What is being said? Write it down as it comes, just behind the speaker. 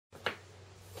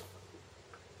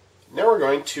Now we're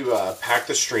going to pack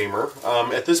the streamer.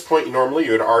 At this point, normally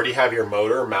you would already have your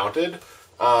motor mounted,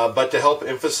 but to help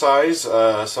emphasize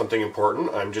something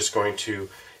important, I'm just going to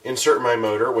insert my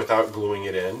motor without gluing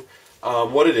it in.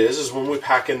 What it is when we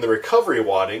pack in the recovery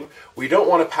wadding, we don't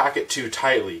want to pack it too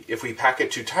tightly. If we pack it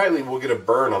too tightly, we'll get a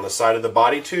burn on the side of the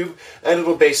body tube, and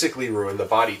it'll basically ruin the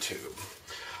body tube.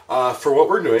 For what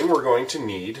we're doing, we're going to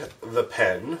need the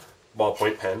pen,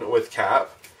 ballpoint pen with cap,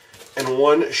 and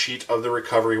one sheet of the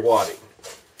recovery wadding.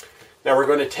 Now we're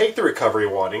going to take the recovery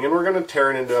wadding and we're going to tear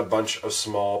it into a bunch of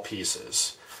small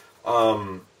pieces.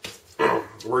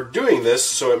 We're doing this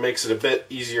so it makes it a bit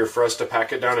easier for us to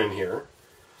pack it down in here.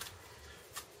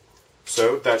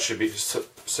 So that should be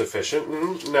sufficient.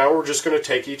 And now we're just going to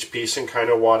take each piece and kind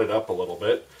of wad it up a little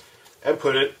bit and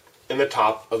put it in the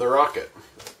top of the rocket.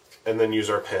 And then use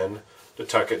our pen to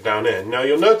tuck it down in. Now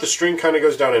you'll note the string kind of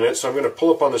goes down in it, so I'm going to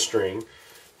pull up on the string,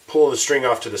 pull the string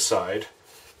off to the side,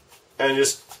 and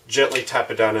just gently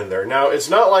tap it down in there. Now it's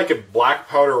not like a black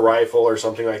powder rifle or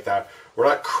something like that. We're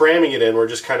not cramming it in, we're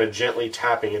just kind of gently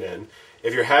tapping it in.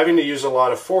 If you're having to use a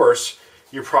lot of force,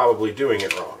 you're probably doing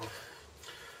it wrong.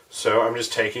 So I'm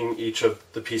just taking each of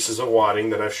the pieces of wadding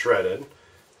that I've shredded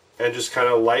and just kind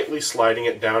of lightly sliding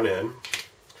it down in.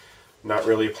 Not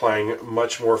really applying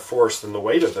much more force than the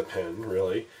weight of the pin,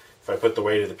 really. If I put the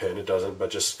weight of the pin, it doesn't, but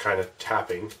just kind of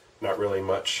tapping. Not really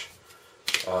much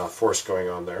force going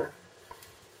on there.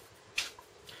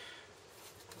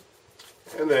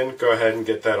 And then go ahead and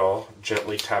get that all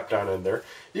gently tapped down in there.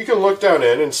 You can look down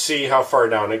in and see how far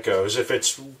down it goes. If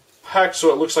it's packed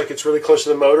so it looks like it's really close to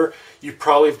the motor, you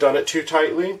probably have done it too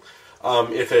tightly.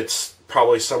 If it's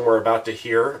probably somewhere about to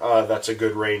here, that's a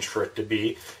good range for it to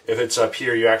be. If it's up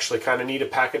here, you actually kind of need to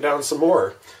pack it down some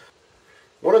more.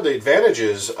 One of the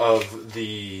advantages of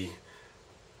the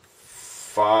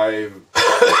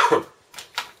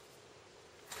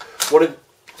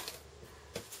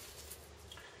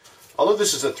although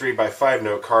this is a 3x5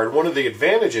 note card, one of the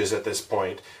advantages at this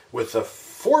point with the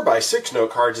 4x6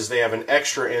 note cards is they have an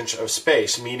extra inch of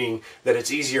space, meaning that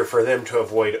it's easier for them to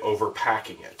avoid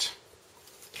overpacking it.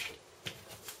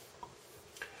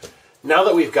 Now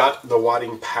that we've got the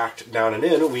wadding packed down and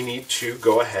in, we need to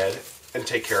go ahead and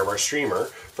take care of our streamer.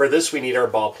 For this, we need our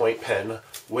ballpoint pen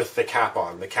with the cap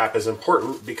on. The cap is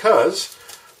important because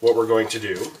what we're going to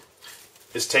do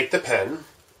is take the pen,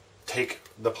 take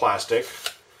the plastic,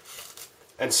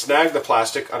 and snag the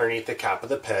plastic underneath the cap of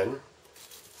the pen,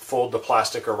 fold the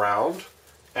plastic around,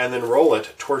 and then roll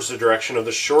it towards the direction of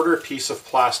the shorter piece of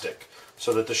plastic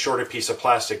so that the shorter piece of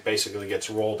plastic basically gets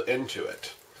rolled into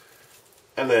it.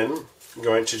 And then I'm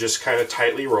going to just kind of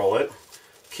tightly roll it,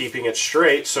 keeping it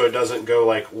straight so it doesn't go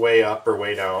like way up or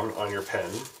way down on your pen.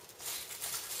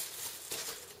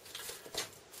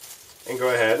 And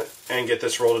go ahead and get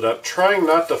this rolled up, trying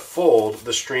not to fold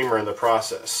the streamer in the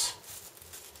process.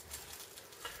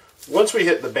 Once we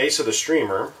hit the base of the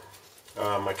streamer,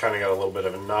 I kind of got a little bit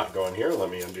of a knot going here. Let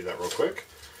me undo that real quick.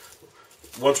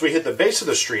 Once we hit the base of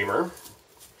the streamer,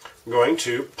 I'm going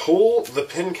to pull the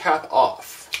pin cap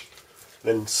off.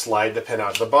 Then slide the pin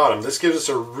out to the bottom. This gives us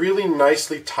a really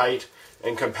nicely tight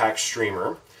and compact streamer.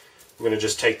 I'm going to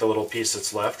just take the little piece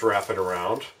that's left, wrap it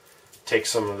around, take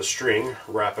some of the string,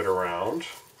 wrap it around,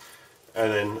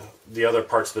 and then the other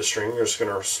parts of the string, we're just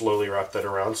going to slowly wrap that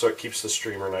around so it keeps the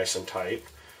streamer nice and tight.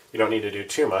 You don't need to do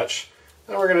too much.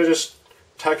 Then we're going to just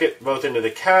tuck it both into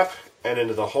the cap and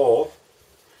into the hole,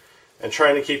 and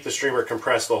trying to keep the streamer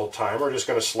compressed the whole time, we're just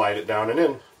going to slide it down and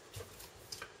in.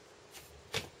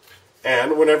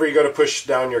 And whenever you go to push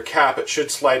down your cap, it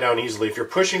should slide down easily. If you're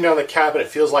pushing down the cap and it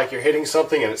feels like you're hitting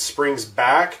something and it springs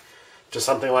back to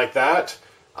something like that,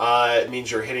 it means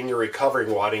you're hitting your recovery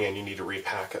wadding and you need to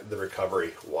repack the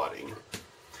recovery wadding.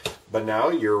 But now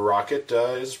your rocket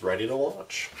is ready to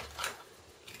launch.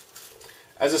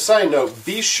 As a side note,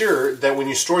 be sure that when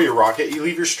you store your rocket, you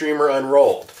leave your streamer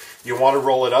unrolled. You want to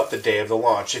roll it up the day of the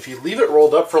launch. If you leave it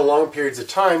rolled up for long periods of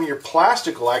time, your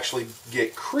plastic will actually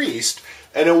get creased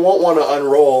and it won't want to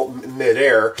unroll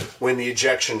mid-air when the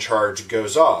ejection charge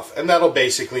goes off. And that'll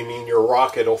basically mean your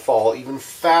rocket will fall even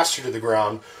faster to the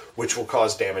ground, which will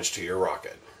cause damage to your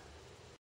rocket.